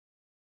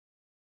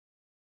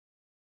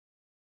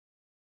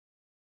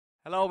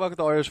Hello, welcome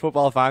to Irish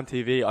Football Fan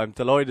TV. I'm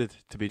delighted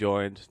to be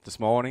joined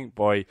this morning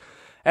by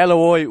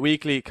LOI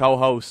Weekly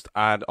co-host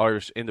and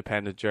Irish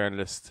independent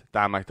journalist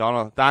Dan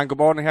McDonnell. Dan, good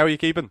morning. How are you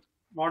keeping?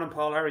 Morning,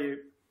 Paul. How are you?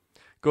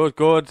 Good,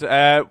 good.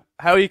 How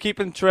are you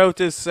keeping throughout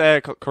this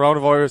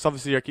coronavirus?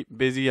 Obviously, you're keeping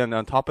busy and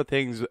on top of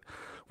things.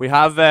 We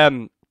have,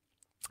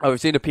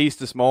 I've seen a piece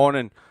this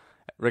morning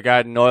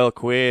regarding Niall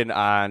Quinn,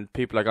 and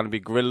people are going to be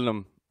grilling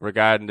him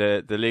regarding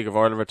the League of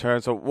Ireland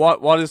return. So,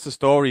 what is the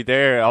story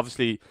there?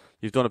 Obviously,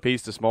 you've done a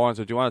piece this morning,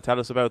 so do you want to tell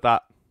us about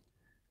that?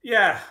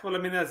 Yeah, well, I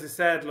mean, as you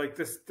said, like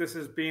this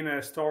has been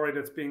a story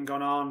that's been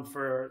going on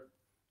for,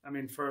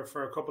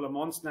 for a couple of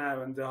months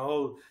now, and the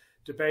whole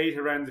debate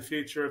around the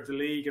future of the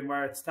league and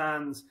where it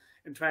stands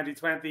in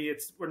 2020,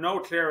 we're no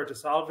clearer to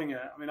solving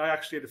it. I mean, I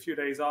actually had a few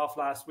days off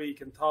last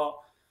week and thought,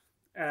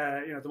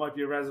 there might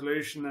be a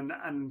resolution,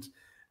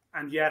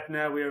 and yet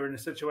now we're in a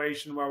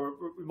situation where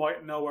we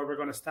might know where we're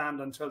going to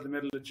stand until the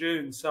middle of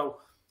June. So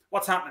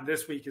what's happening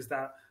this week is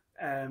that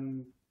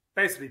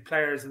basically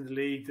players in the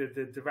league,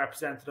 the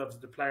representatives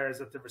of the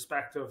players at the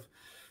respective,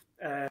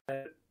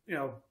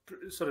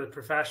 sort of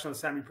professional,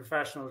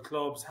 semi-professional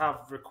clubs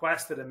have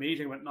requested a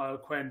meeting with Niall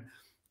Quinn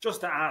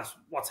just to ask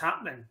what's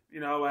happening,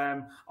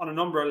 on a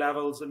number of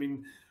levels. I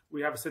mean,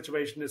 we have a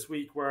situation this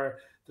week where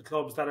the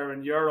clubs that are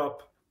in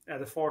Europe,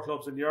 the four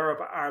clubs in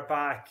Europe are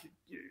back.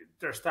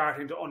 They're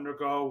starting to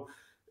undergo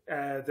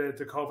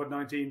the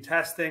COVID-19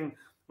 testing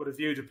with a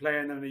view to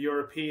playing in a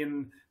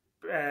European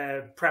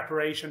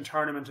preparation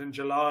tournament in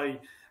July,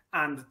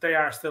 and they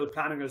are still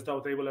planning as though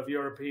they will have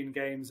European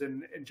games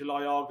in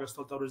July, August,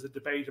 although there's a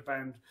debate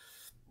about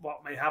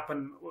what may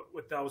happen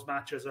with those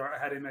matches or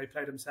how they may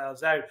play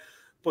themselves out.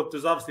 But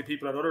there's obviously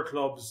people at other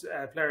clubs,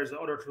 players at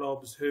other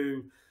clubs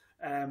who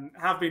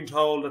have been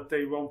told that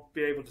they won't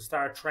be able to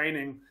start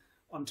training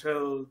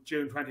until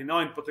June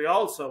 29th, but they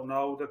also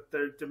know that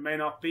there may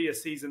not be a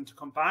season to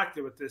come back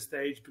to at this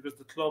stage because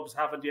the clubs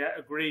haven't yet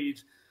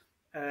agreed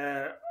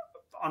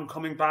on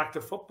coming back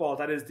to football.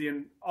 That is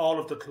all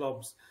of the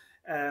clubs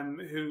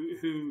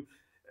who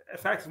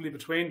effectively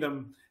between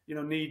them,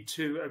 need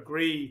to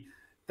agree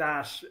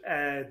that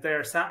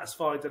they're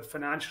satisfied that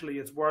financially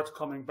it's worth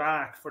coming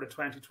back for the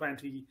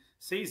 2020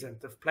 season,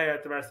 to play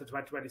out the rest of the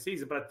 2020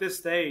 season. But at this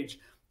stage,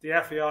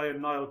 the FAI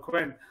and Niall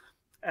Quinn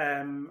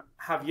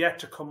have yet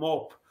to come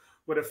up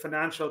with a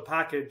financial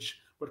package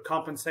with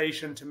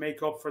compensation to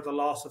make up for the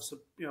loss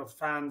of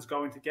fans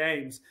going to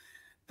games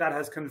that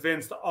has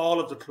convinced all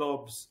of the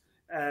clubs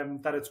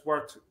that it's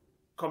worth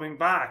coming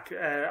back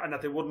and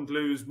that they wouldn't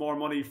lose more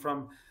money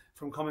from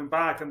coming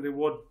back than they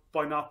would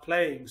by not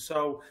playing.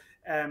 So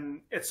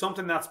it's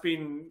something that's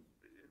been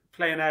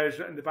playing out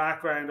in the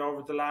background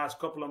over the last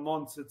couple of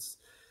months.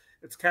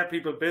 It's kept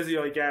people busy,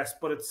 I guess,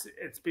 but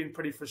it's been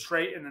pretty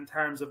frustrating in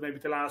terms of maybe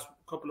the last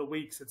couple of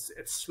weeks. It's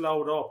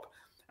slowed up,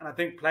 and I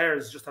think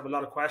players just have a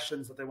lot of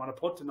questions that they want to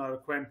put to Niall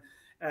Quinn,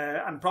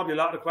 and probably a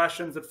lot of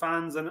questions that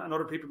fans and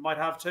other people might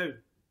have too.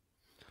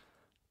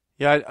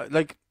 Yeah,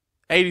 like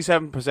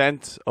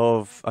 87%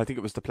 of, I think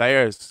it was the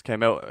players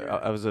came out.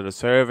 I was at a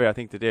survey, I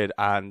think they did,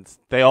 and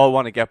they all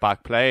want to get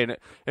back playing.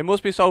 It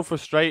must be so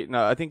frustrating.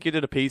 I think you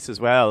did a piece as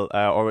well,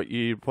 or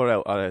you put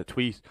out a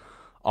tweet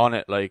on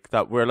it, like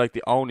that we're like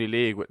the only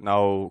league with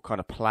no kind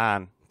of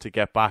plan to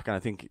get back. And I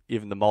think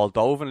even the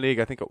Moldovan league,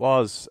 I think it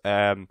was,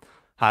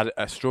 had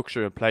a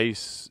structure in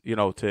place,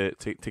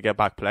 to get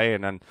back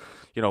playing. And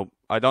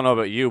I don't know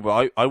about you,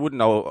 but I wouldn't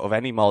know of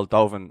any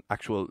Moldovan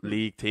actual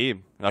league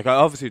team. Like, I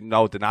obviously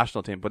know the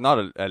national team, but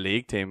not a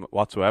league team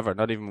whatsoever.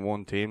 Not even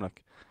one team.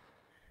 Like,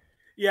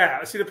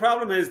 yeah. See, the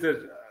problem is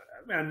that,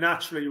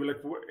 naturally,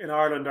 like in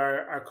Ireland,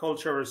 our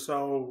culture is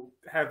so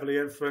heavily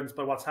influenced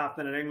by what's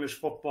happening in English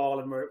football,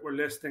 and we're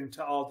listening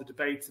to all the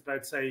debates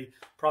about, say,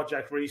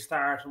 Project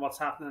Restart and what's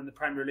happening in the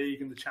Premier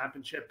League and the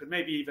Championship, and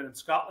maybe even in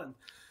Scotland.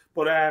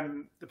 But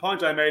the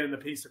point I made in the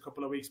piece a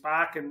couple of weeks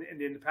back in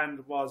the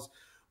Independent was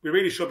we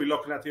really should be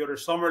looking at the other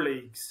summer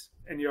leagues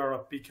in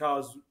Europe,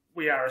 because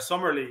we are a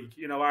summer league.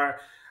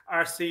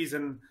 Our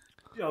season,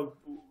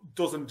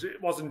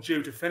 wasn't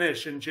due to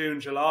finish in June,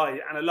 July,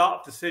 and a lot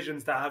of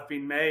decisions that have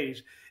been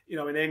made,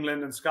 in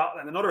England and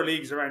Scotland and other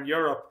leagues around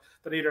Europe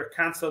that either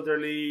cancelled their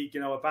league,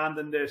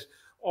 abandoned it,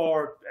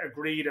 or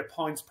agreed at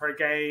points per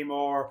game,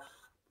 or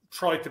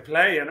tried to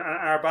play and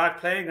are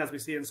back playing, as we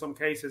see in some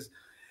cases.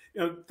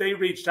 They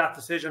reached that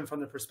decision from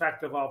the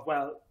perspective of,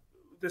 well,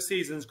 this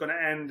season is going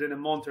to end in a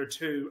month or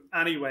two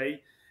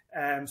anyway.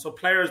 So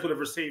players will have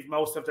received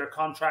most of their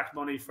contract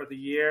money for the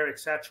year,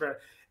 etc.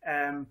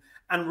 And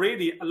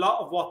really, a lot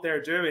of what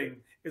they're doing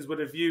is with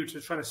a view to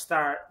trying to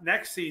start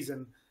next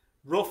season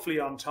roughly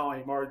on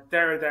time, or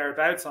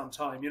thereabouts on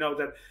time.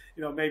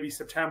 Maybe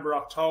September,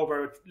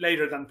 October,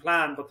 later than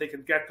planned, but they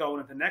can get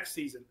going into next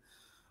season.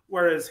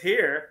 Whereas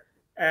here,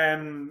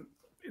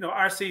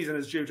 our season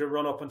is due to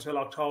run up until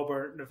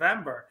October,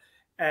 November.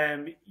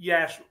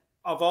 Yet,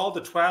 of all the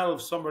 12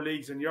 summer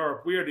leagues in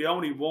Europe, we are the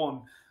only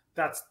one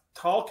that's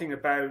talking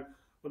about,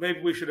 well,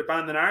 maybe we should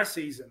abandon our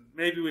season.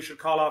 Maybe we should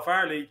call off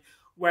our league,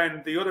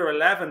 when the other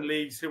 11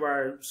 leagues who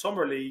are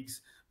summer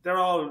leagues, they're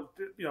all,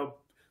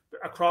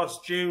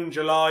 across June,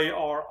 July,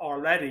 or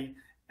already,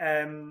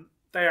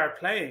 they are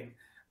playing.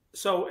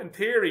 So in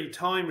theory,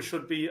 time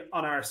should be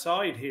on our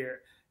side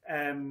here,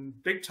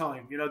 big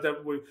time.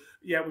 That we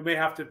may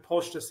have to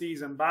push the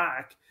season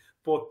back,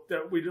 but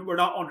we're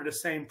not under the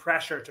same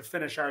pressure to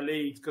finish our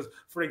leagues. Because,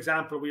 for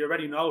example, we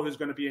already know who's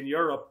going to be in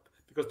Europe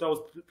because those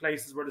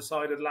places were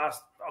decided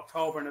last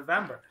October,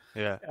 November.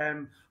 Yeah.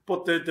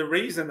 But the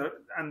reason,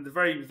 and the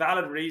very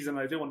valid reason,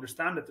 I do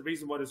understand it, the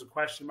reason why there's a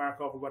question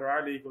mark over whether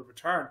our league will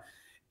return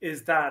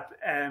is that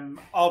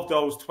of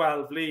those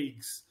 12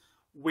 leagues,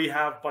 we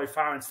have by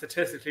far, and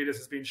statistically this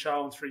has been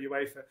shown through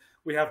UEFA,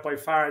 we have by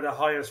far the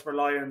highest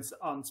reliance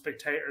on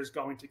spectators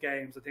going to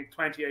games. I think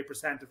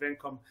 28% of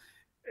income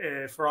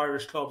for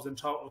Irish clubs in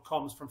total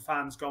comes from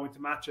fans going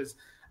to matches.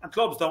 And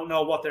clubs don't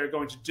know what they're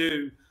going to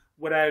do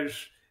without,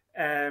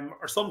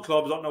 or some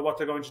clubs don't know what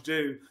they're going to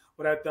do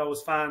without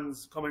those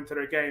fans coming to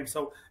their game.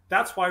 So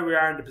that's why we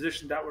are in the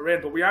position that we're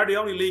in. But we are the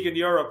only league in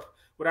Europe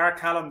with our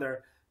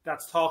calendar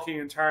that's talking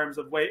in terms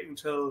of waiting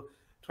until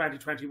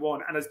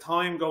 2021. And as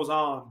time goes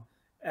on,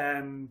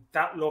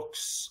 that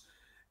looks,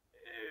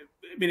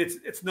 I mean,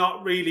 it's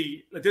not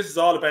really, like, this is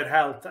all about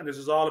health, and this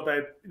is all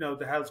about,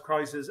 the health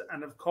crisis,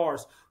 and of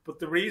course, but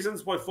the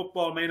reasons why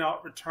football may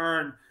not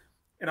return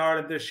in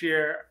Ireland this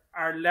year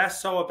are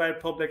less so about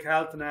public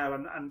health now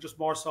and just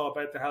more so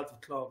about the health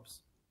of clubs.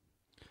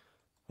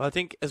 Well, I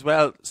think as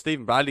well,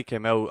 Stephen Bradley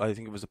came out, I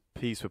think it was a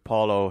piece with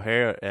Paul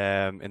O'Hare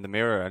in the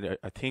Mirror, and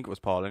I think it was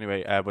Paul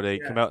anyway, but he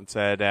came out and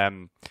said,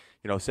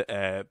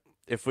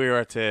 if we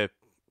were to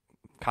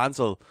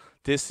cancel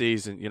this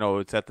season,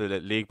 it set the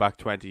league back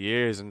 20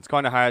 years, and it's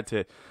kind of hard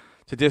to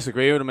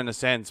disagree with him in a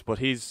sense, but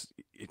he's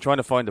trying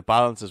to find a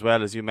balance as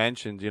well, as you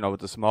mentioned, with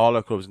the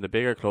smaller clubs and the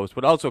bigger clubs,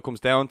 but also it comes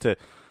down to,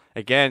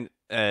 again,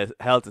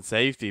 health and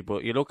safety.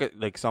 But you look at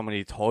like so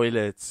many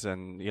toilets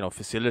and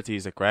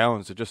facilities at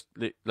grounds, so just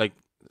like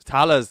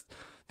Tala's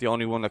the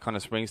only one that kind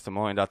of springs to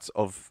mind that's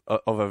of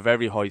a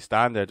very high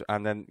standard,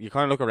 and then you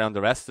kind of look around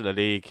the rest of the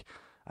league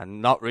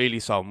and not really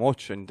so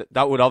much, and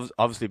that would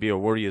obviously be a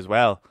worry as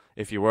well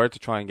if you were to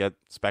try and get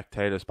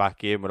spectators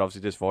back in, with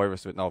obviously this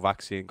virus with no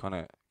vaccine kind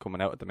of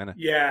coming out at the minute.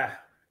 Yeah,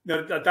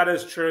 no, that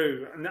is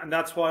true, and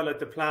that's why, like,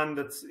 the plan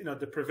that's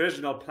the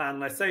provisional plan.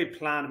 And I say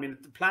plan, I mean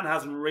the plan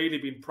hasn't really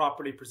been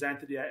properly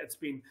presented yet. It's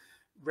been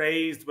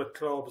raised with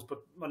clubs, but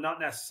not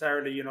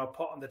necessarily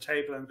put on the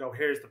table and go,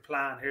 here's the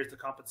plan, here's the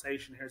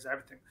compensation, here's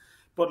everything.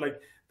 But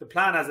like the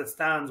plan as it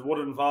stands would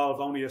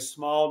involve only a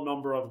small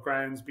number of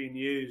grounds being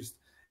used,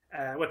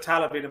 with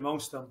Tala being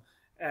amongst them.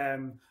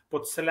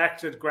 But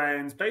selected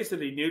grounds,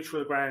 basically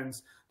neutral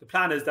grounds. The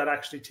plan is that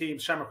actually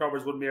teams, Shamrock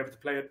Rovers wouldn't be able to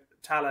play at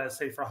Tala,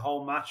 say, for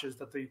home matches,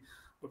 that they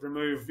would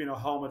remove,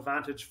 home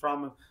advantage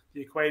from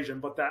the equation.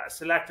 But that a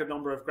selected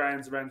number of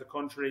grounds around the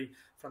country,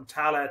 from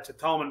Tala to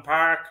Thomond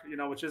Park,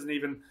 which isn't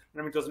even,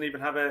 doesn't even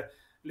have a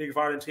League of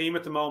Ireland team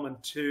at the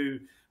moment, to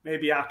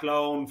maybe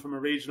Athlone from a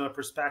regional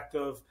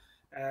perspective,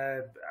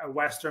 a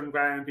western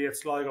ground, be it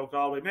Sligo,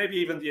 Galway, maybe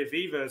even the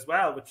Aviva as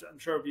well, which I'm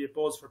sure would be a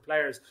buzz for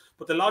players.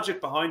 But the logic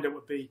behind it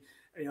would be,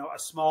 a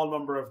small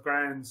number of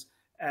grounds.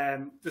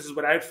 This is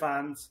without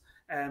fans,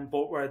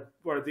 but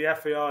where the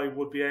FAI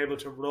would be able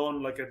to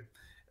run like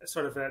a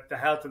sort of the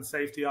health and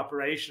safety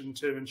operation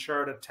to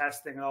ensure that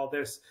testing and all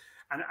this,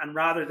 and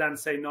rather than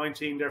say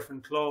 19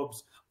 different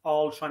clubs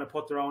all trying to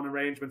put their own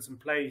arrangements in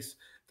place,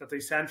 that they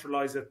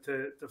centralise it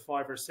to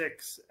 5 or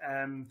 6.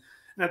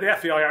 Now the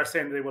FAI are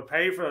saying they will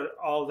pay for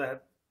all the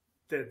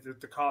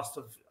cost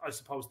of, I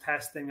suppose,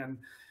 testing, and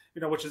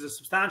which is a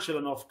substantial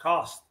enough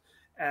cost.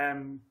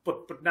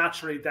 But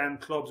naturally, then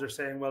clubs are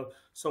saying, well,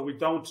 so we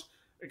don't.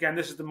 Again,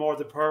 this is the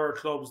poorer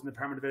clubs in the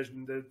Premier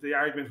Division. The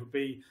argument would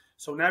be,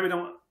 so now we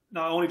don't.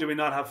 Not only do we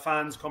not have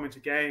fans coming to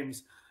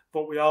games,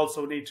 but we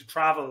also need to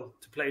travel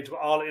to play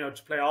all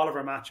of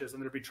our matches,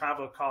 and there'll be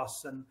travel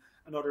costs and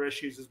other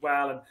issues as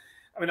well. And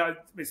I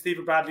mean,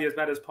 Stephen Bradley has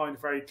made his point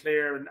very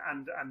clear,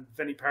 and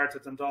Vinnie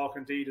Pertett and Dalk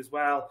indeed as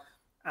well.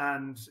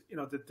 And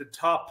the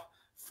top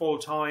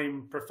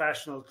full-time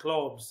professional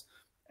clubs,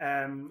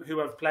 who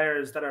have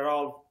players that are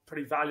all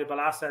pretty valuable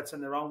assets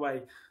in their own way.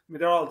 I mean,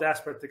 they're all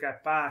desperate to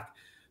get back.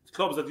 The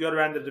clubs at the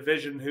other end of the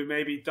division who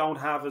maybe don't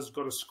have as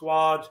good a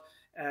squad,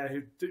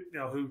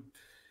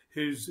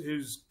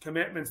 whose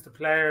commitments to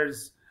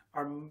players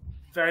are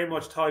very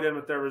much tied in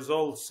with their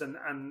results and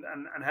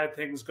how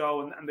things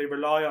go, and they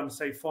rely on,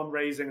 say,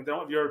 fundraising. They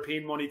don't have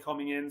European money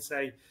coming in,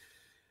 say.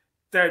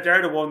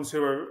 They're the ones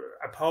who are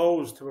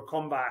opposed to a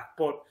comeback.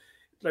 But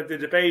like, the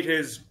debate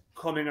is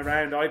coming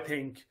around, I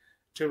think,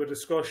 to a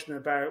discussion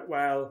about,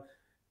 well,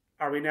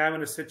 are we now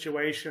in a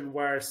situation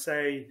where,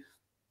 say,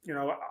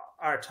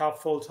 our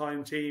top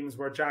full-time teams,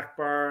 where Jack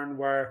Byrne,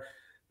 where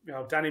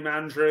Danny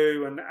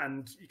Mandrew,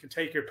 and you can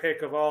take your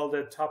pick of all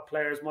the top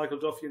players, Michael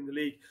Duffy in the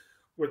league,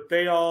 where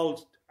they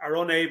all are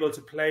unable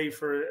to play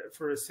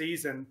for a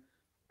season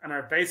and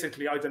are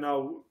basically, I don't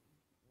know,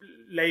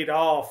 laid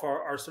off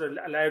or sort of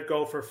allowed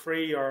go for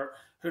free, or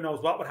who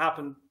knows what would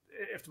happen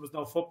if there was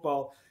no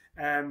football.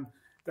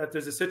 That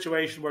there's a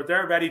situation where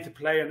they're ready to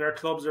play and their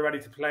clubs are ready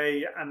to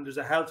play, and there's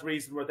a health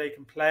reason where they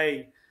can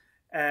play,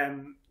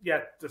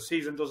 yet the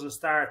season doesn't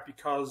start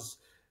because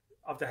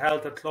of the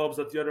health of clubs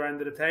at the other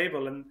end of the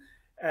table, and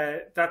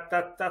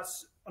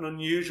that's an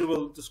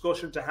unusual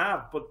discussion to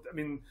have. But I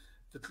mean,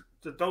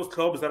 those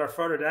clubs that are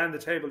further down the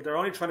table, they're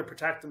only trying to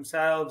protect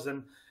themselves,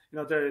 and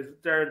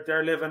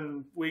they're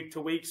living week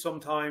to week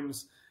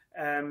sometimes,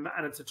 and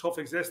it's a tough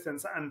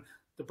existence. And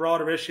the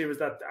broader issue is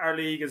that our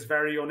league is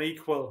very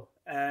unequal,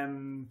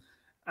 and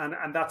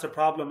that's a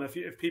problem.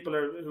 If people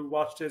who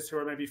watch this who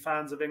are maybe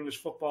fans of English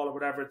football or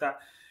whatever, that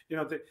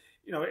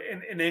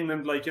in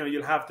England, like,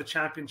 you'll have the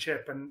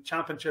Championship, and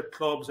Championship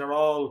clubs are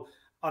all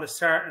on a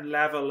certain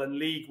level, and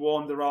League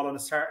One they're all on a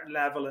certain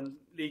level, and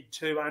League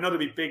Two. I know there'll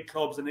be big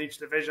clubs in each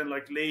division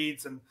like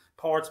Leeds and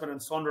Portsmouth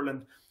and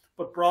Sunderland,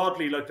 but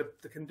broadly, like,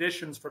 the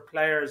conditions for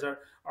players are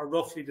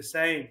roughly the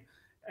same.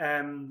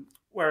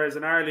 Whereas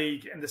in our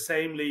league, in the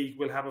same league,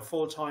 we'll have a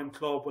full-time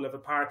club, we'll have a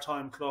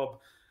part-time club,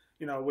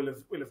 we'll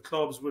have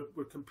clubs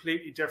with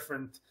completely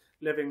different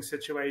living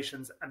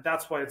situations, and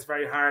that's why it's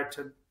very hard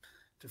to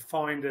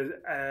find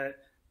a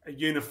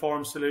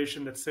uniform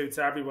solution that suits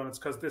everyone. It's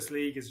because this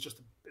league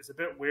is a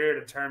bit weird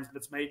in terms of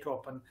its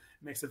makeup, and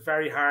it makes it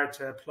very hard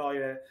to apply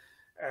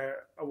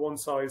a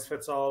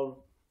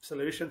one-size-fits-all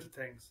solution to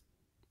things.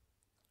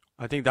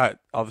 I think that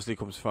obviously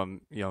comes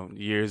from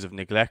years of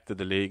neglect of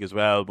the league as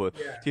well. But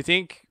do you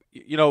think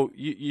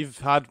you've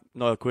had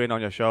Niall Quinn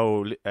on your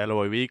show,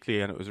 LOI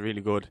Weekly, and it was a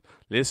really good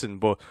listen.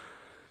 But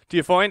do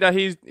you find that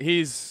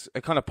he's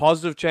a kind of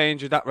positive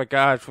change in that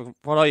regard? From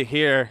what I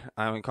hear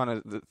and kind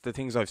of the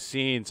things I've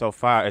seen so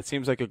far, it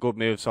seems like a good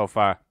move so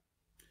far.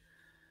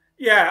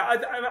 Yeah,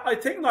 I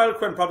think Niall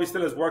Quinn probably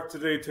still has work to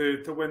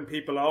do to win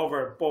people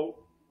over. But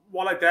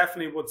what I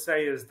definitely would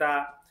say is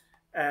that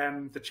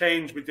the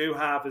change we do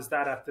have is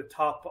that at the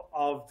top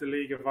of the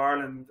League of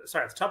Ireland,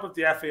 at the top of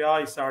the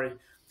FAI,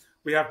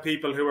 we have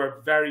people who are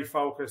very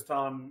focused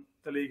on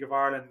the League of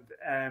Ireland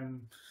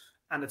and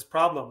its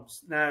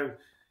problems. Now,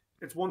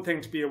 it's one thing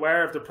to be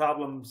aware of the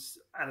problems,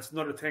 and it's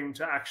another thing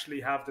to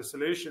actually have the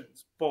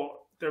solutions. But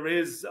there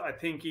is, I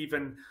think,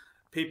 even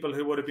people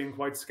who would have been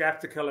quite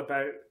sceptical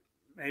about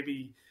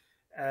maybe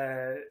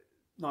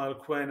Niall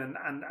Quinn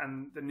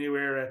and the new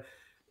era,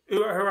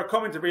 who are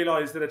coming to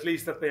realise that at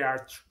least that they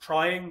are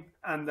trying,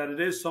 and that it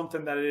is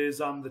something that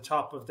is on the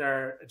top of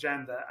their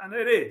agenda. And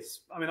it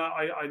is. I mean,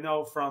 I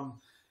know from,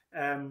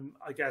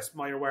 I guess,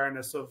 my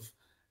awareness of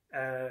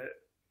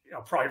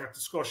private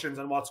discussions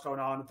and what's going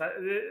on, that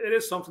it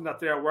is something that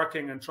they are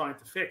working and trying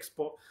to fix.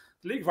 But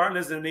the League of Ireland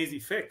isn't an easy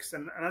fix.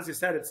 And as you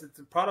said, it's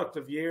a product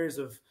of years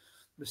of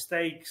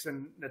mistakes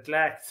and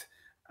neglect.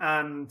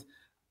 And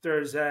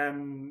there's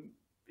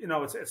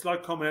it's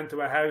like coming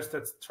into a house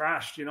that's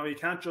trashed. You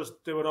can't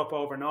just do it up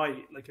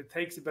overnight. Like, it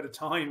takes a bit of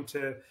time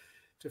to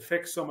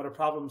fix some of the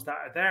problems that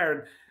are there.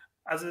 And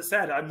as I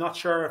said, I'm not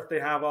sure if they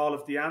have all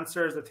of the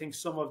answers. I think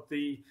some of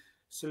the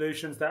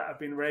solutions that have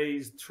been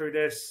raised through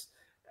this,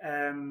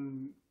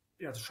 to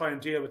try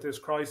and deal with this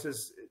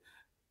crisis,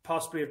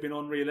 possibly have been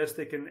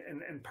unrealistic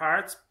in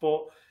parts.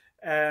 But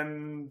I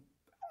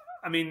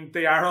mean,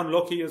 they are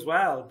unlucky as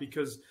well,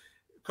 because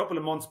a couple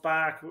of months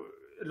back,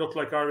 it looked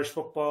like Irish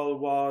football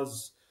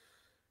was,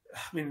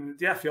 I mean,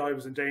 the FAI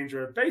was in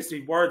danger.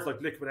 Basically, words like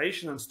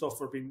liquidation and stuff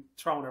were being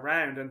thrown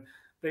around, and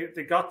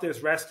they got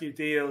this rescue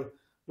deal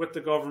with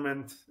the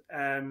government,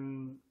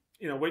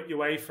 with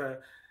UEFA,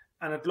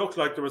 and it looked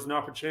like there was an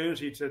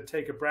opportunity to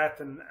take a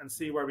breath and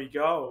see where we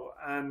go.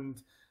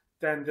 And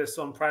then this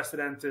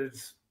unprecedented,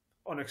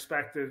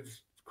 unexpected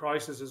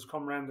crisis has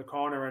come around the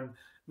corner and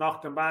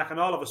knocked them back. And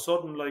all of a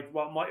sudden, like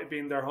what might have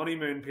been their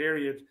honeymoon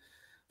period,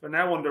 they're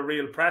now under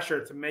real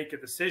pressure to make a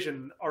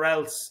decision, or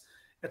else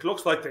it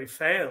looks like they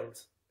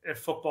failed if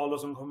football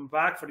doesn't come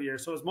back for the year.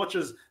 So as much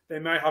as they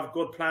might have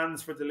good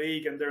plans for the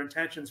league and their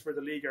intentions for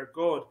the league are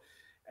good,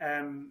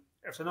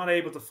 if they're not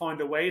able to find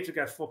a way to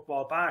get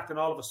football back, then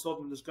all of a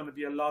sudden there's going to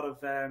be a lot of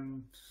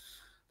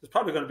there's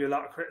probably going to be a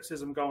lot of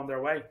criticism going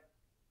their way.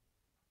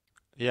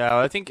 Yeah,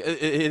 I think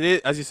it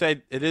is, as you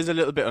said, it is a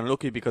little bit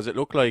unlucky, because it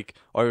looked like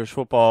Irish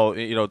football,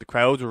 the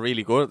crowds were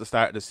really good at the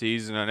start of the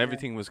season, and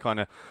everything was kind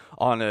of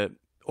on a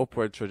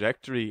upward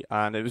trajectory,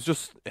 and it was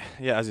just,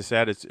 as you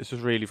said, it's just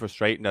really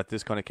frustrating that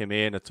this kind of came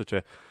in at such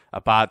a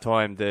bad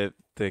time.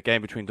 The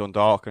game between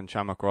Dundalk and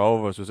Shamrock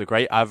Rovers was a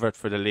great advert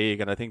for the league,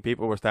 and I think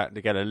people were starting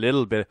to get a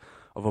little bit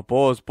of a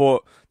buzz.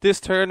 But this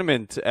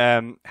tournament,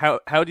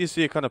 how do you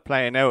see it kind of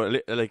playing out?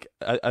 Like,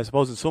 I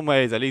suppose in some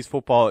ways, at least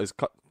football is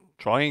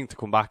trying to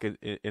come back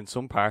in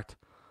some part.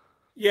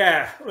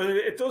 Yeah, well,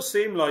 it does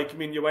seem like, I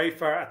mean,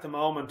 UEFA at the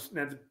moment,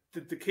 now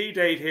the key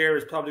date here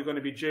is probably going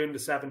to be June the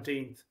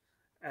 17th.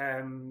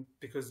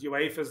 Because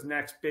UEFA's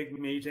next big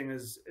meeting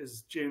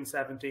is June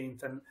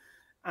 17th, and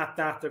at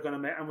that they're going to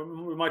make, and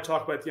we might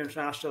talk about the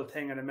international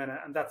thing in a minute,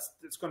 and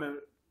it's going to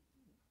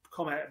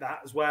come out of that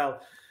as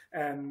well.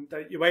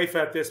 That UEFA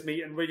at this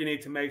meeting really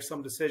need to make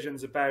some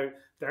decisions about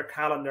their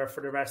calendar for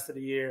the rest of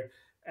the year,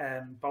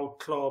 both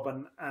club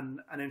and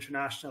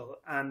international.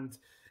 And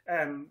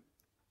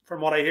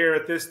from what I hear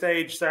at this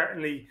stage,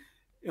 certainly,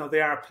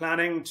 they are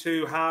planning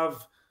to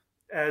have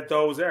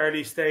those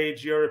early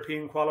stage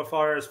European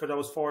qualifiers for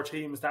those 4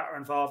 teams that are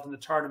involved in the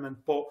tournament.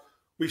 But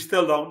we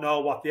still don't know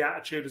what the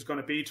attitude is going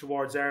to be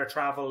towards air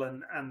travel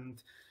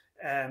and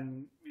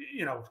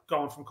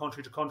going from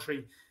country to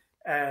country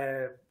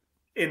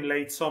in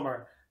late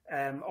summer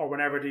or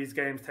whenever these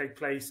games take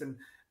place. And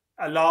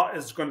a lot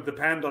is going to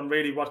depend on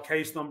really what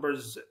case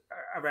numbers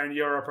around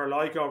Europe are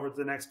like over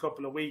the next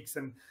couple of weeks.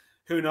 And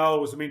who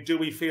knows? I mean, do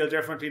we feel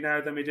differently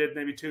now than we did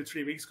maybe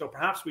 2-3 weeks ago?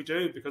 Perhaps we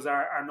do, because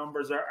our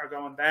numbers are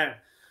going down.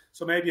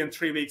 So maybe in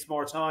 3 weeks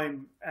more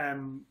time,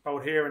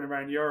 both here and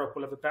around Europe,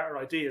 we'll have a better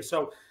idea.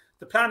 So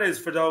the plan is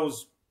for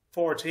those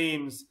 4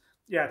 teams,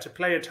 to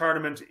play a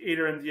tournament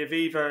either in the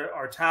Aviva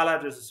or Tala.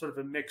 There's a sort of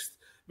a mixed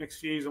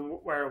views on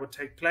where it would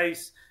take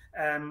place.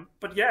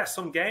 But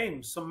some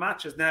games, some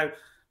matches. Now,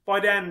 by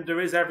then,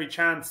 there is every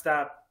chance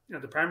that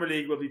the Premier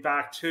League will be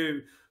back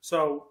too.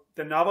 So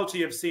the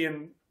novelty of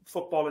seeing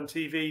football on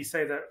TV,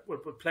 say that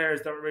with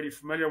players that we're really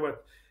familiar with,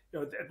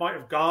 it might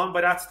have gone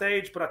by that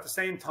stage. But at the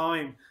same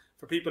time,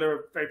 for people who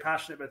are very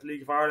passionate about the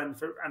League of Ireland,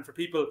 and for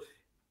people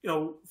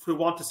who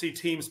want to see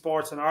team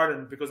sports in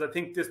Ireland, because I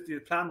think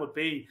the plan would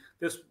be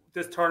this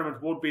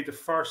tournament would be the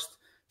first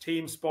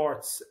team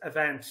sports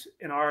event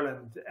in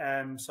Ireland,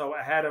 so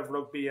ahead of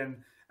rugby and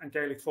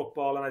Gaelic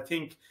football. And I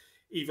think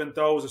even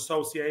those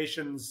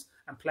associations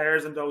and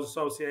players in those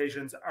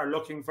associations are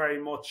looking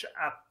very much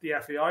at the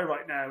FAI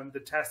right now and the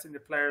testing the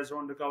players are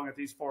undergoing at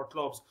these 4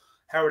 clubs.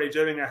 How are they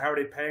doing it? How are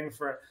they paying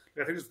for it?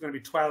 I think there's going to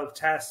be 12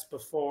 tests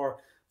before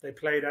they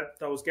played at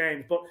those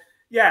games. But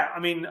I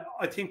mean,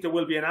 I think there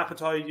will be an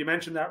appetite. You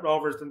mentioned that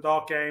Rovers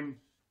Dundalk game,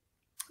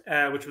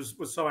 which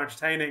was so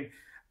entertaining.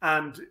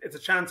 And it's a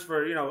chance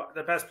for,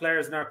 the best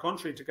players in our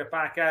country to get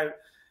back out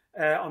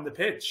on the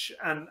pitch.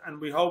 And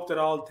we hope that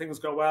all things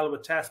go well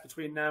with tests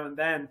between now and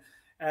then.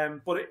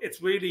 But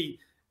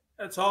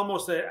it's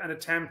almost an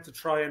attempt to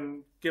try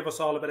and give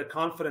us all a bit of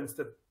confidence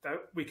that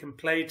we can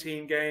play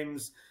team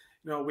games,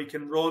 we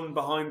can run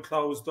behind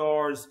closed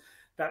doors,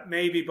 that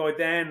maybe by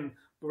then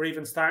we're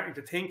even starting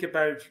to think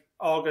about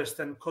August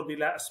and could we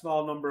let a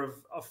small number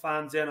of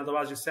fans in, although,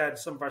 as you said,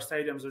 some of our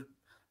stadiums are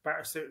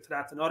better suited to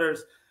that than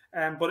others.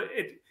 But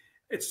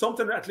it's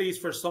something, at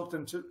least for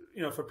something to,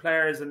 for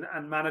players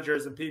and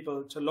managers and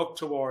people to look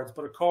towards.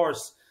 But of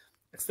course,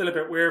 it's still a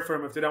bit weird for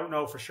them if they don't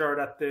know for sure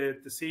that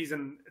the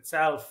season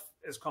itself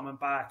is coming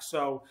back.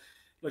 So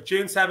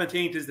June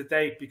 17th is the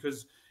date,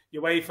 because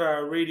UEFA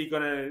are really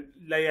going to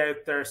lay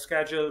out their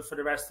schedule for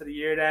the rest of the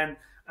year then.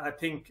 And I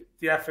think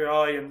the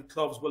FAI and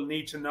clubs will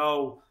need to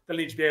know, they'll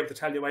need to be able to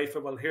tell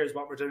UEFA, well, here's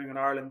what we're doing in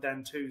Ireland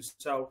then too.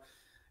 So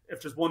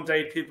if there's one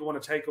date people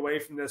want to take away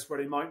from this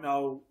where they might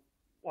know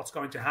what's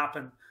going to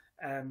happen,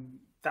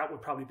 that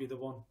would probably be the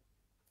one.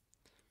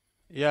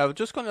 Yeah, we're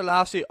just going to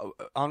lastly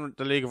on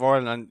the League of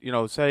Ireland,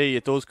 and say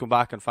it does come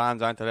back and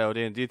fans aren't allowed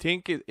in. Do you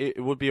think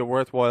it would be a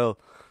worthwhile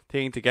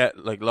thing to get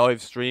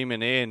live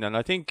streaming in? And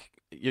I think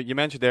you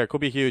mentioned there it could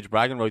be huge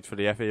bragging rights for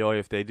the FAI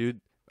if they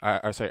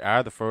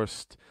are the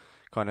first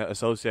kind of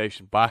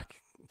association back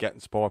getting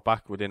sport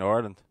back within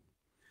Ireland.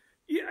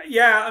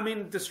 Yeah. I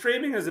mean, the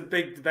streaming is a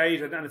big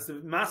debate, and it's a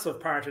massive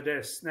part of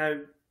this. Now,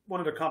 one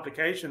of the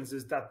complications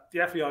is that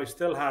the FAI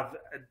still have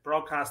a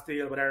broadcast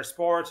deal with Air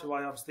Sport, who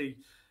I obviously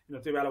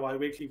do LOI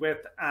Weekly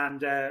with,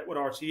 and with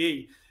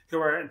RTE, who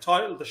are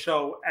entitled to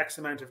show X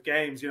amount of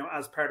games,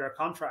 as per their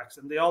contracts.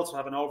 And they also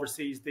have an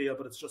overseas deal,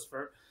 but it's just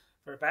for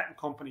a betting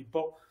company.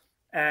 But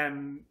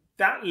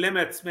that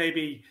limits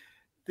maybe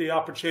the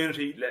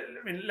opportunity.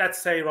 I mean, let's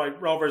say,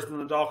 Rovers and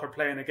Dundalk are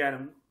playing again,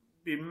 and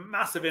be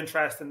massive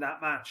interest in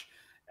that match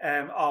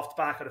off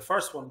the back of the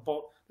first one.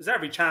 But there's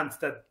every chance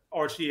that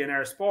RTE and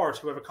Air Sport,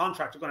 who have a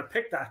contract, are going to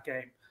pick that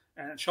game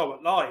and show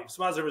it live.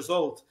 So as a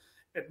result,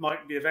 it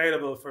might be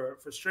available for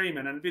streaming,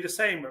 and it'd be the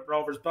same with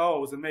Rovers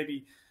Bows and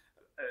maybe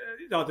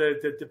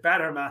the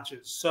better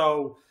matches.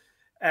 So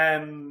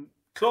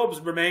clubs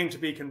remain to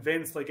be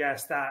convinced, I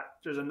guess, that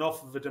there's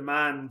enough of a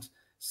demand.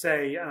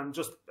 Say, and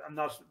I'm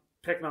not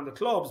picking on the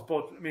clubs,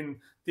 but I mean,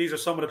 these are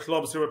some of the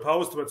clubs who are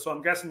opposed to it, so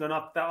I'm guessing they're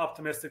not that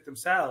optimistic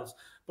themselves.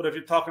 But if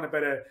you're talking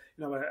about a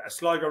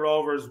Sligo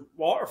Rovers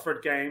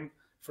Waterford game,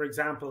 for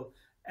example,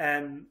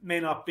 may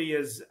not be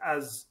as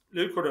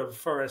lucrative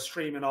for a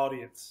streaming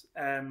audience.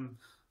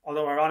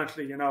 Although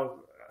ironically,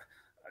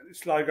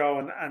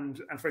 Sligo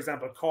and for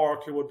example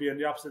Cork, who would be in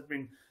the opposite, I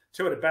mean,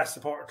 two of the best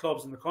supporter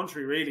clubs in the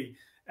country, really.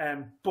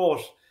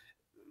 But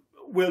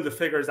will the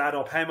figures add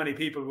up? How many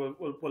people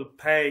will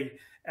pay?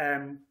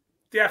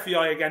 The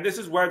FEI, again, this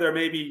is where they're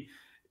maybe,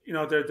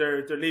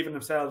 they're leaving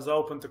themselves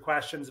open to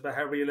questions about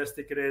how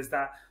realistic it is,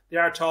 that they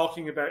are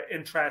talking about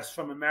interest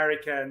from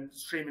America and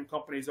streaming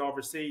companies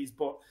overseas.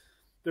 But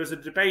there's a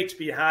debate to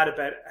be had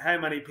about how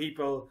many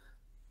people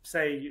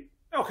say,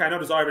 okay, I know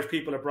there's Irish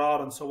people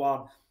abroad and so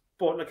on,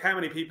 but look, how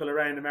many people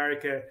around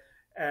America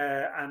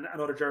and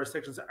other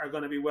jurisdictions are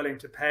going to be willing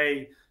to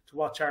pay to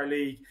watch our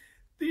league?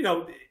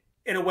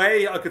 In a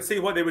way, I could see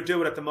why they would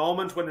do it at the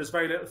moment when there's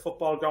very little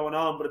football going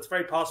on, but it's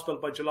very possible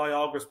by July,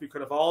 August, we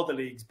could have all the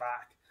leagues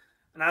back.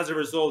 And as a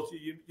result,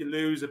 you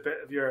lose a bit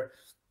of your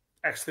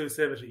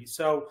exclusivity.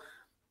 So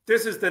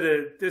this is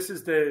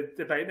the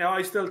debate. Now,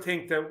 I still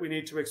think that we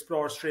need to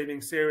explore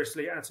streaming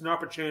seriously, and it's an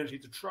opportunity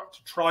to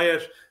try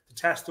it, to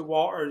test the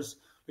waters.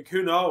 Like,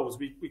 who knows?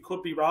 We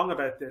could be wrong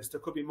about this.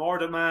 There could be more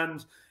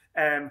demand.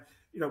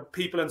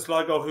 People in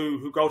Sligo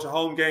who go to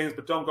home games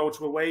but don't go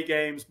to away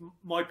games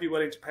might be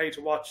willing to pay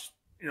to watch,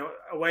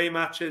 away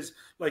matches.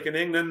 Like in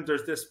England,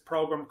 there's this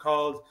program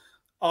called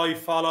I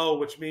Follow,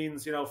 which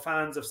means,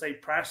 fans of, say,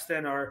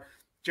 Preston or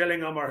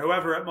Gillingham or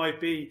whoever it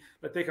might be,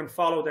 that they can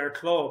follow their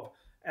club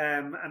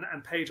and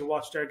pay to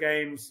watch their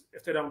games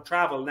if they don't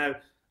travel. Now,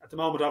 at the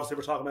moment, obviously,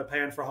 we're talking about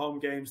paying for home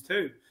games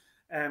too,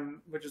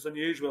 which is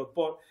unusual.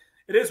 But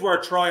it is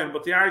worth trying.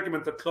 But the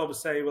argument that clubs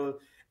say, well,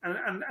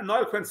 and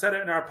Niall Quinn said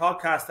it in our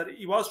podcast, that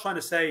he was trying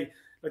to say,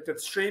 like, that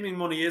streaming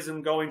money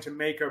isn't going to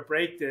make or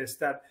break this,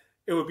 that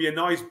it would be a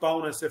nice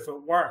bonus if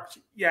it worked.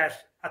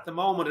 Yet, at the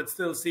moment, it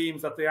still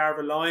seems that they are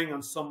relying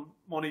on some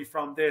money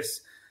from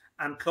this,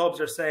 and clubs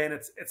are saying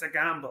it's a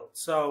gamble.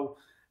 So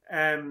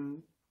I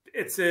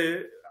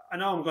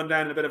know I'm going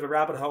down a bit of a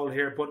rabbit hole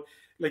here, but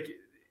like,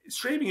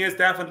 streaming is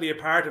definitely a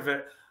part of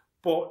it.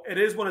 But it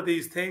is one of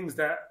these things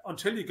that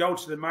until you go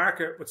to the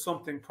market with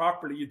something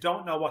properly, you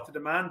don't know what the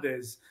demand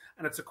is.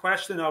 And it's a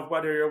question of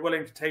whether you're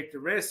willing to take the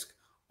risk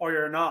or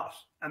you're not.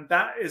 And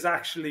that is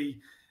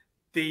actually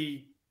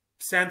the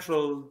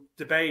central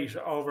debate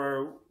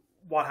over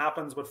what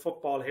happens with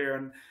football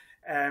here.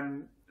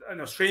 And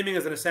streaming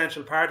is an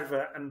essential part of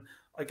it. And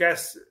I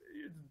guess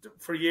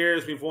for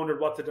years we've wondered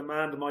what the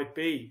demand might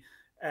be.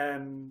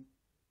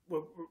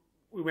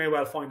 We may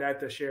well find out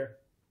this year.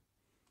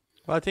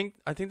 Well, I think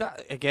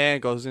that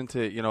again goes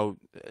into,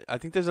 I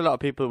think there's a lot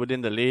of people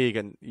within the league,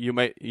 and you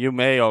may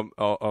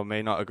or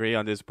may not agree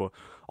on this, but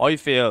I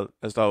feel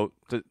as though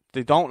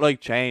they don't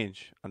like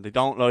change, and they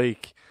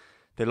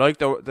like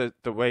the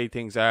way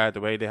things are,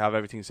 the way they have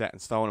everything set in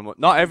stone. And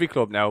not every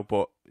club now,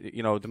 but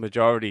the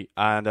majority.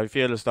 And I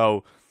feel as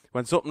though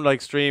when something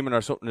like streaming or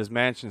something is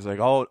mentioned, it's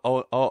like oh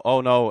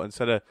no,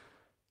 instead of,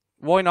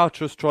 why not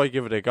just try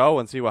give it a go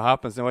and see what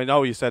happens? Now, I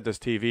know you said there's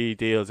TV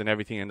deals and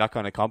everything, and that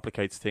kind of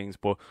complicates things,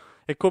 but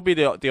it could be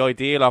the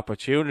ideal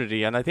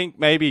opportunity. And I think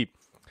maybe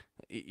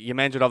you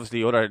mentioned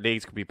obviously other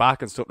leagues could be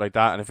back and stuff like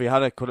that. And if we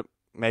could have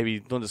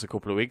maybe done this a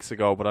couple of weeks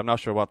ago, but I'm not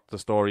sure what the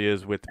story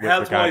is with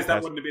health-wise,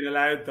 that wouldn't have been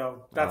allowed,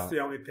 though. That's the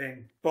only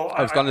thing. But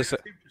I was going to say,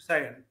 what you're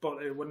saying,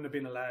 but it wouldn't have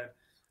been allowed.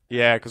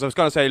 Yeah, because I was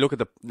going to say, look at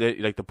the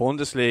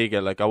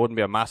Bundesliga. Like, I wouldn't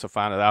be a massive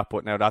fan of that,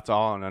 but now that's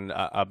on, and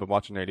I've been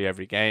watching nearly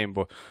every game.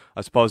 But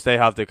I suppose they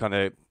have the kind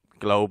of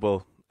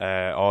global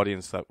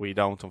audience that we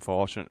don't,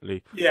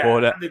 unfortunately. Yeah,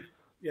 but, they've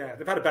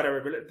had a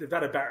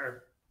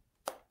better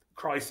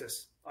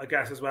crisis, I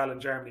guess, as well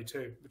in Germany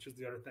too, which is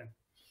the other thing.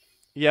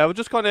 Yeah, we're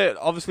just kind of,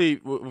 obviously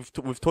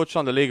we've touched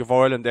on the League of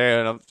Ireland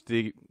there, and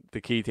the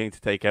key thing to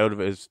take out of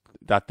it is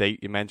that date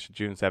you mentioned,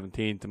 June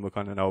 17th, and we'll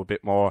kind of know a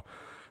bit more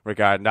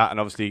regarding that, and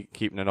obviously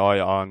keeping an eye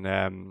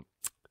on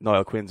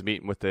Niall Quinn's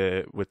meeting with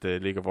the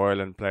League of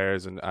Ireland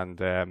players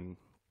and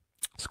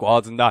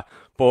squads and that.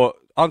 But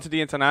onto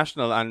the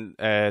international and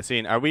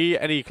scene, are we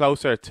any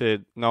closer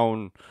to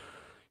knowing,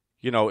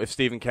 if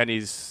Stephen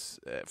Kenny's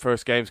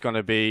first game's going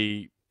to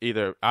be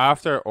either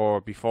after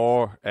or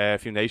before a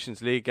few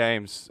Nations League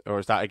games, or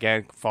is that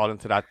again fall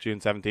into that June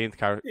 17th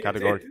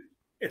category?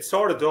 It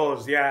sort of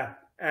does, yeah.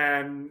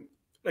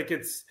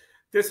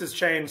 This has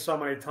changed so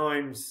many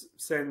times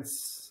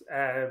since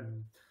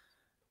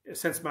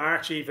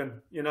March, even,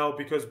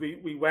 because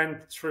we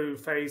went through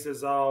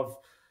phases of,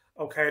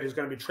 okay, there's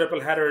going to be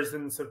triple headers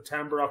in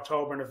September,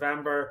 October,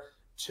 November,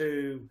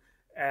 to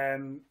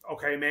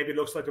okay, maybe it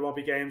looks like there won't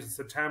be games in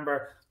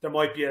September. There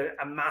might be a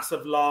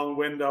massive long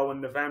window in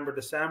November,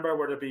 December,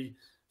 where there'll be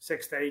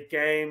 6 to 8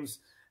 games.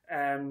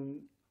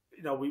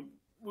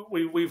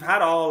 We've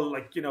had all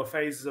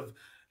phases of,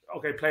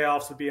 okay,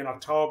 playoffs will be in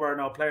October.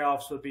 No,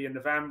 playoffs will be in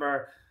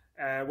November.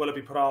 Will it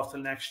be put off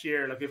till next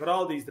year? Like, we've had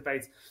all these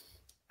debates,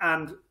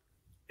 and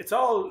it's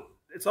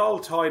all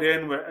tied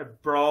in with a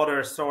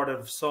broader sort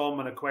of sum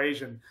and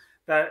equation.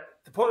 That,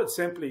 to put it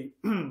simply,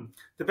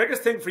 the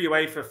biggest thing for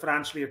UEFA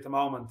financially at the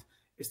moment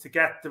is to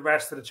get the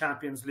rest of the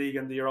Champions League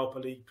and the Europa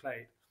League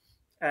played.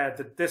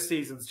 This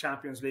season's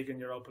Champions League and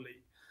Europa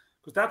League,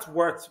 because that's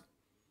worth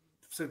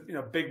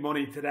big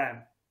money to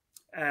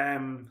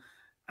them.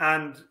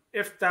 And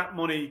if that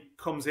money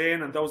comes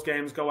in and those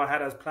games go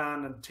ahead as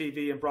planned and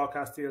TV and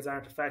broadcast deals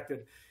aren't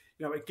affected,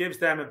 it gives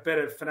them a bit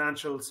of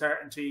financial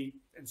certainty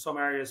in some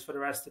areas for the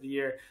rest of the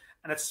year.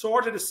 And it's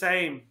sort of the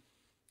same.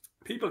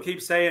 People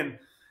keep saying,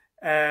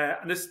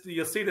 and this,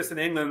 you'll see this in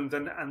England,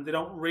 and they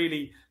don't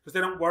really, because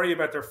they don't worry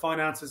about their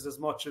finances as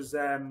much as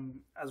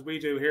we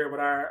do here with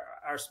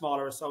our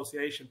smaller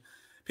association.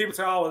 People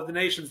say, oh, well, the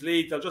Nations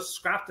League, they'll just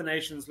scrap the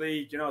Nations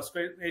League.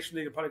 Nations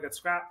League will probably get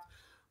scrapped.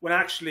 When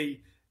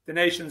actually, the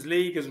Nations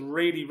League is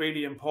really,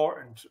 really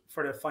important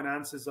for the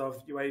finances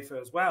of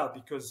UEFA as well,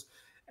 because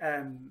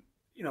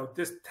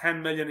this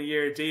 10 million a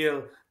year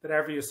deal that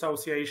every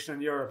association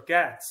in Europe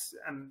gets,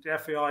 and the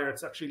FAI,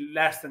 it's actually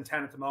less than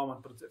 10 at the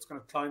moment, but it's going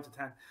to climb to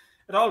 10.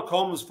 It all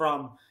comes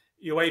from,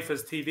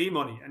 UEFA's TV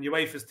money and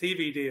UEFA's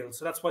TV deals.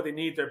 So that's why they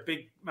need their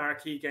big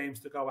marquee games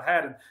to go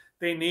ahead. And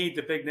they need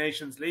the big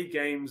Nations League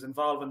games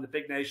involving the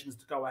big nations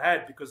to go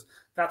ahead, because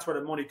that's where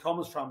the money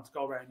comes from to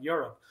go around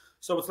Europe.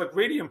 So it's like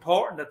really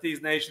important that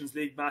these Nations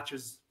League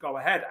matches go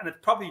ahead. And it's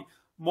probably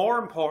more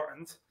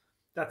important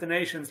that the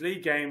Nations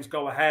League games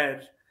go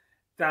ahead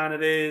than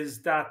it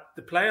is that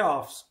the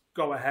playoffs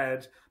go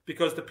ahead,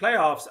 because the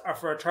playoffs are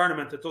for a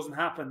tournament that doesn't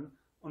happen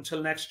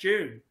until next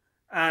June.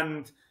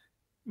 And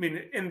I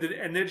mean, in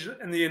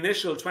the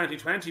initial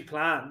 2020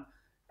 plan,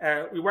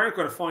 we weren't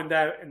going to find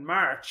out in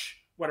March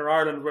whether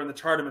Ireland were in the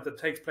tournament that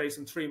takes place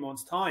in 3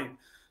 months' time.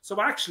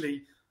 So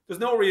actually, there's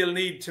no real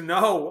need to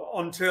know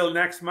until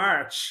next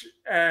March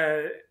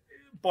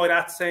by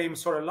that same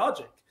sort of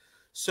logic.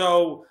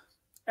 So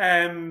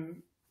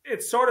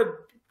it's sort of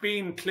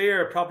been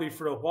clear probably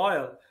for a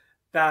while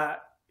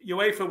that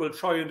UEFA will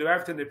try and do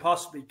everything they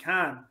possibly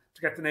can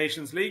to get the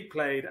Nations League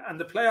played, and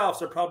the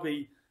playoffs are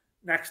probably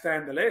next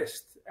down the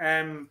list.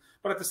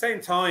 But at the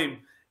same time,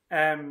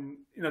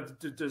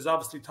 there's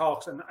obviously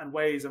talks and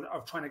ways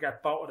of trying to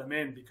get both of them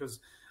in, because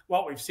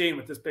what we've seen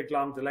with this big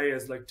long delay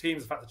is like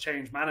teams have had to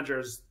change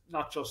managers,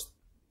 not just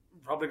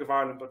Republic of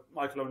Ireland, but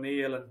Michael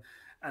O'Neill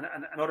and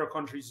other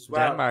countries as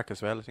well. Denmark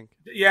as well, I think.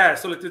 Yeah,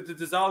 so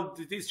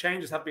these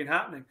changes have been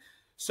happening.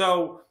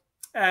 So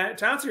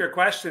to answer your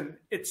question,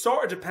 it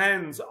sort of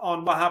depends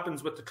on what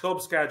happens with the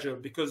club schedule,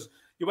 because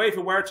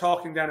UEFA were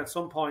talking then at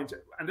some point,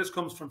 and this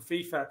comes from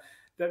FIFA,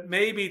 that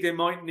maybe they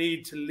might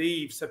need to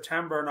leave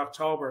September and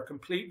October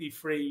completely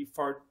free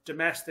for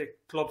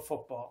domestic club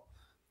football.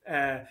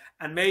 And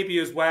maybe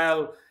as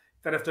well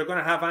that if they're going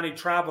to have any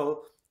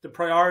travel, the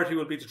priority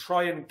will be to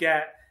try and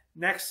get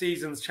next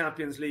season's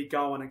Champions League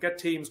going and get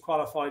teams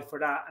qualified for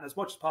that, and as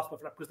much as possible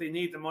for that, because they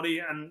need the money.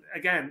 And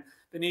again,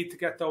 they need to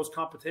get those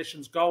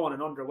competitions going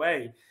and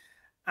underway.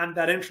 And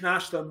that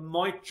international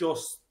might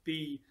just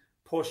be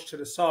pushed to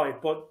the side,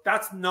 but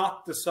that's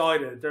not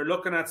decided. They're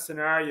looking at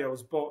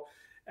scenarios, but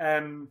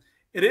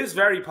it is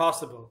very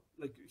possible,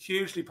 like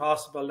hugely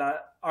possible,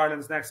 that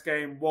Ireland's next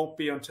game won't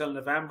be until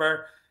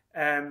November.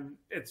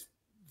 It's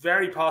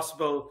very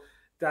possible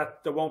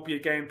that there won't be a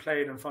game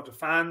played in front of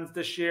fans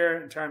this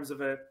year in terms of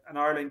an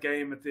Ireland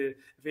game at the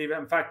Aviva.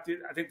 In fact,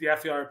 I think the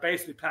FAI are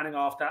basically planning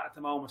off that at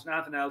the moment, and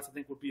anything else I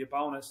think would be a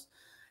bonus.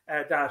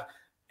 That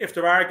if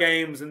there are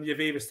games in the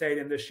Aviva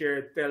Stadium this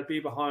year, they'll be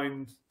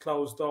behind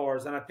closed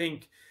doors. And I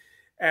think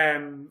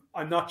I'm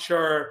not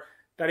sure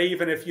that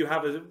even if you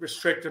have a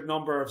restricted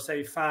number of,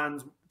 say,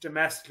 fans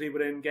domestically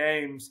within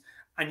games,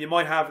 and you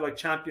might have like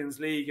Champions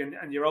League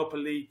and Europa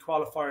League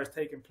qualifiers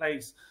taking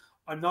place,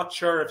 I'm not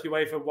sure if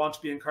UEFA want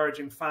to be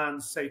encouraging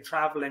fans, say,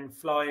 traveling,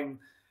 flying,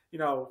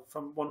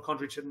 from one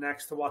country to the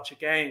next to watch a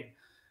game.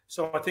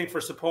 So I think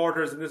for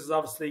supporters, and this is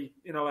obviously,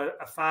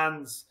 a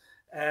fans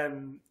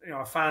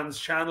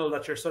channel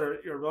that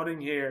you're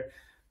running here,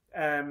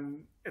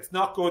 it's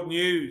not good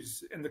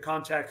news in the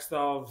context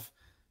of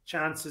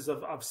chances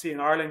of seeing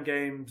Ireland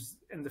games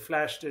in the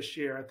flesh this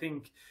year. I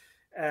think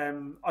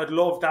I'd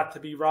love that to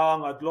be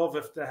wrong. I'd love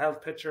if the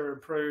health picture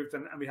improved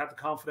and we had the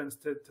confidence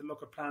to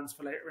look at plans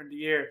for later in the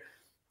year.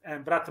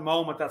 But at the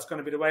moment, that's going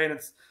to be the way. And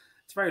it's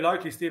very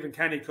likely Stephen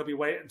Kenny could be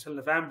waiting until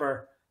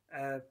November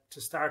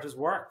to start his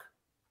work.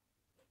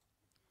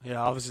 Yeah,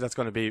 obviously that's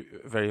going to be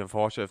very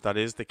unfortunate if that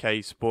is the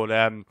case. But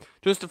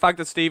just the fact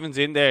that Stephen's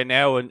in there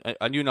now, and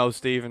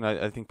Stephen,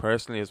 I think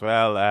personally as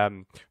well,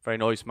 very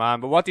nice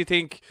man. But what do you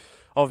think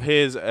of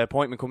his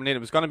appointment coming in? It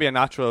was going to be a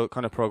natural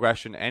kind of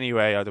progression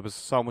anyway. There was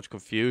so much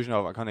confusion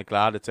of it. I'm kind of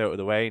glad it's out of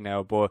the way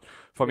now. But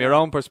from your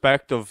own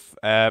perspective,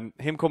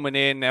 him coming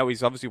in now,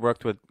 he's obviously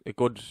worked with a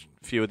good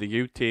few of the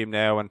youth team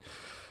now, and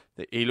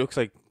he looks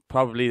like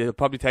they'll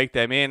probably take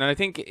them in. And I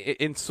think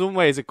in some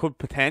ways it could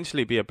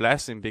potentially be a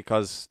blessing,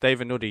 because they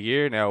have another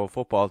year now of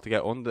football to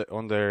get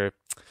under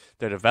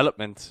their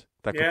development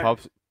that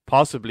could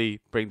possibly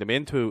bring them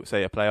into,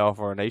 say, a playoff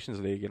or a Nations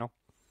League,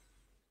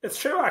 It's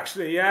true,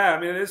 actually. Yeah, I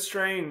mean, it is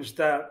strange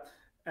that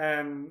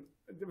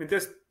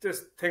this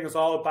thing is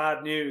all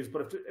bad news.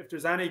 But if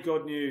there's any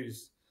good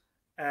news,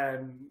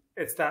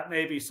 it's that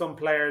maybe some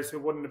players who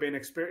wouldn't have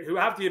been who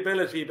have the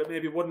ability, but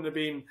maybe wouldn't have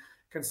been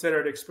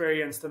considered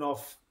experienced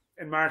enough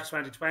in March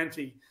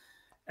 2020,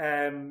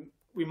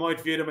 we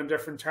might view them in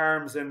different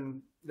terms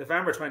in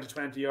November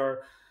 2020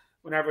 or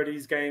whenever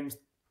these games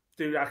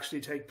do actually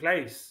take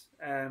place.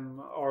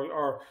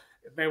 Or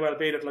it may well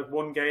be that like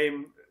one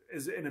game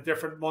is in a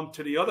different month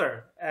to the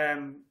other.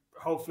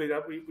 Hopefully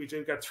that we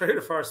do get through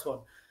the first one.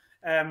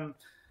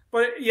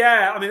 But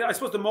yeah, I mean, I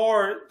suppose the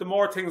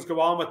more things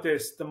go on with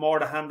this, the more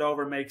the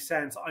handover makes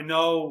sense. I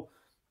know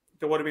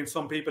there would have been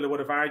some people who would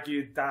have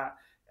argued that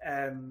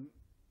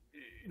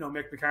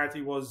Mick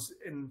McCarthy was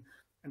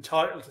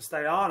entitled to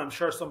stay on. I'm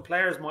sure some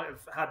players might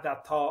have had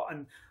that thought.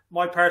 And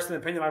my personal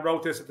opinion, I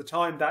wrote this at the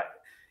time, that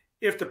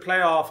if the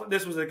playoff,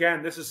 this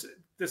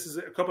is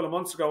a couple of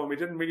months ago, and we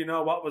didn't really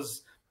know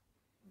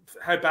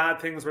how bad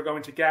things were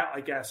going to get,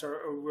 I guess,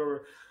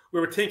 or we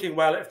were thinking,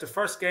 well, if the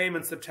first game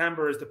in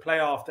September is the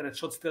playoff, then it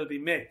should still be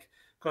Mick,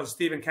 because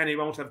Stephen Kenny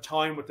won't have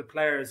time with the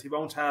players. He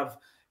won't have,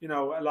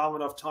 a long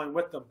enough time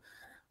with them.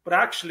 But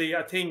actually,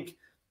 I think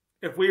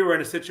if we were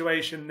in a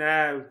situation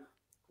now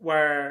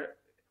where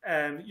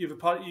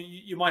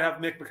you might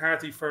have Mick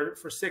McCarthy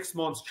for 6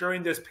 months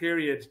during this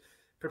period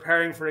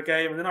preparing for a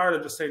game, and then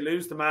Ireland just say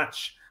lose the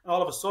match, and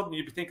all of a sudden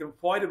you'd be thinking,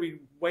 why did we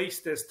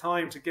waste this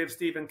time to give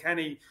Stephen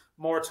Kenny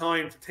more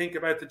time to think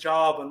about the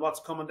job and what's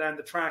coming down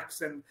the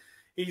tracks? And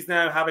he's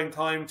now having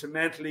time to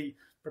mentally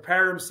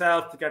prepare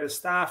himself, to get his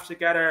staff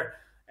together,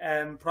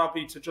 and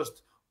probably to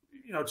just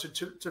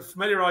to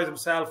familiarise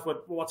himself with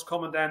what's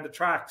coming down the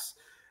tracks.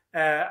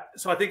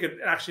 So I think it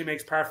actually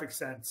makes perfect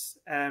sense.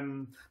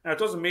 Now, it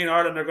doesn't mean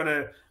Ireland are going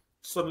to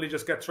suddenly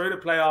just get through the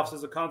playoffs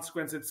as a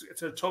consequence.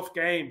 It's a tough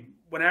game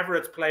whenever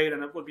it's played,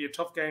 and it will be a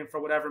tough game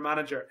for whatever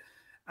manager.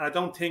 And I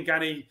don't think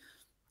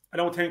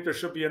there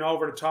should be an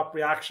over-the-top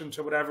reaction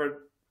to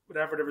whatever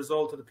the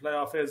result of the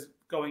playoff is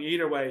going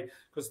either way,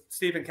 because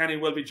Stephen Kenny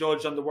will be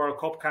judged on the World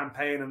Cup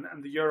campaign,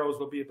 and the Euros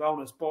will be a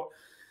bonus. But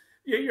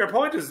your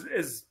point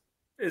is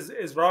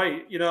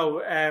right.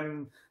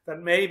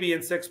 That maybe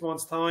in 6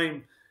 months'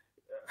 time,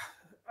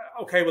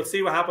 okay, we'll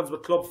see what happens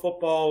with club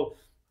football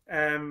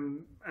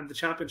and the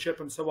championship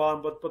and so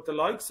on. But the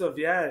likes of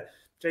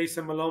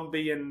Jason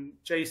Malumbi and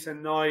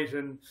Jason Knight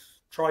and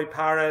Troy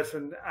Parrott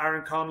and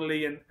Aaron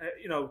Connolly, and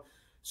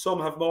some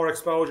have more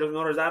exposure than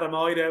others. Adam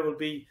Ida will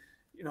be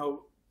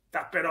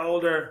that bit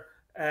older,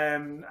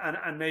 and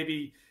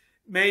maybe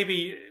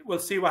we'll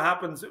see what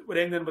happens with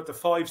England with the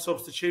 5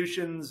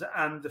 substitutions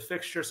and the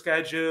fixture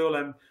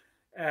schedule,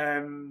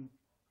 and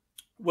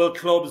will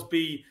clubs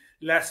be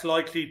less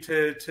likely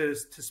to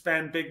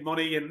spend big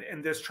money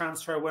in this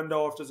transfer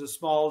window if there's a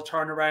small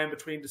turnaround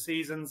between the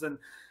seasons, and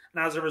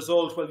as a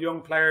result, will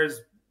young players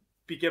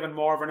be given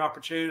more of an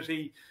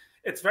opportunity?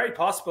 It's very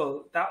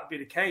possible that would be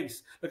the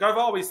case. Like I've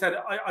always said,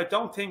 I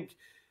don't think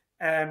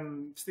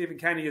Stephen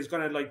Kenny is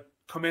going to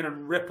come in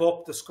and rip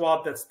up the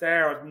squad that's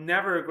there. I've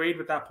never agreed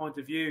with that point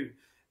of view.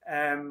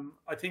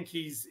 I think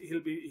he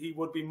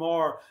would be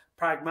more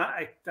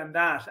pragmatic than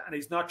that, and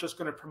he's not just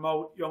going to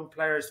promote young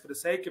players for the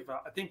sake of it.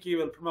 I think he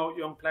will promote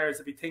young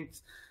players if he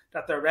thinks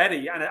that they're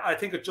ready, and I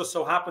think it just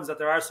so happens that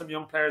there are some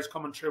young players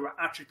coming through with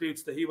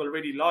attributes that he will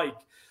really like.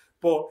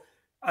 But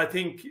I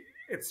think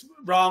it's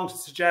wrong to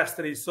suggest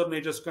that he's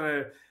suddenly just going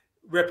to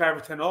rip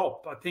everything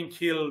up. I think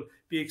he'll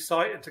be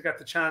excited to get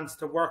the chance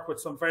to work with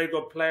some very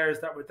good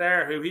players that were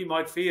there who he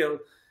might feel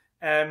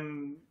there's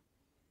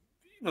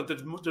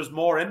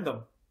more in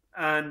them,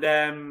 and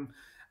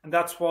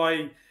that's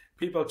why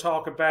people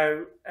talk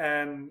about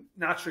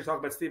naturally talk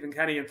about Stephen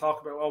Kenny and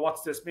talk about, well,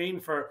 what's this mean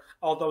for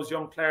all those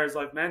young players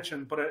I've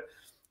mentioned? But it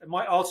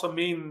might also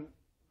mean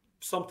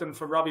something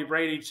for Robbie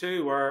Brady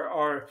too,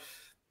 or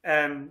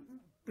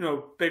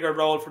bigger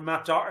role for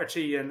Matt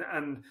Doherty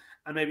and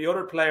maybe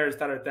other players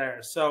that are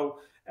there. So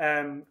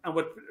and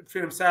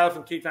between himself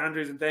and Keith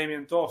Andrews and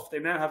Damien Duff, they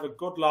now have a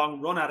good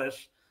long run at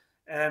it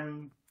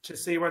to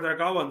see where they're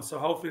going. So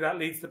hopefully that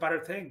leads to better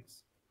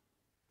things.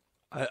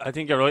 I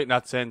think you're right in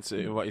that sense,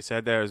 what you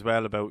said there as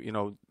well about,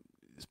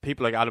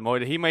 people like Adam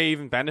Ida. He may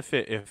even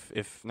benefit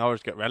if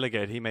Norwich get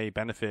relegated. He may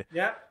benefit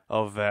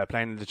of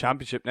playing in the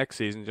championship next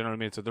season. Do you know what I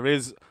mean? So there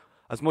is,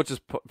 as much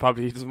as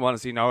probably he doesn't want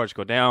to see Norwich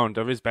go down,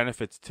 there is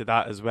benefits to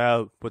that as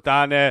well. But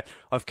Dan,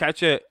 I've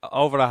kept you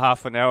over a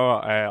half an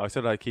hour. I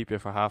said I'd keep you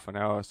for half an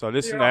hour. So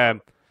listen, I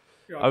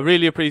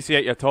really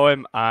appreciate your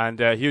time,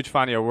 and a huge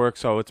fan of your work.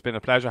 So it's been a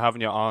pleasure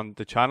having you on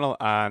the channel,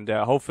 and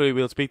hopefully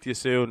we'll speak to you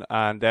soon.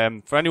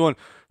 And for anyone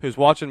who's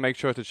watching, make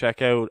sure to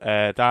check out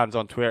Dan's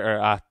on Twitter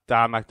at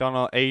Dan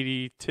McDonnell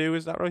 82.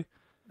 Is that right?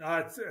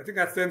 I think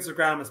that's the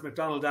Instagram. It's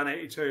McDonnell Dan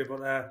 82,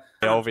 but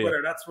on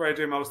Twitter, that's where I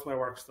do most of my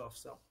work stuff.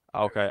 So.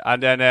 Okay,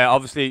 and then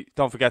obviously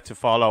don't forget to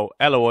follow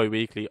LOI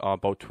Weekly on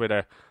both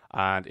Twitter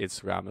and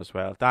Instagram as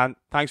well. Dan,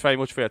 thanks very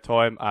much for your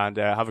time, and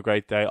have a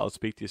great day. I'll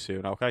speak to you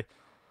soon, okay?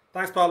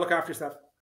 Thanks, Paul. Look after yourself.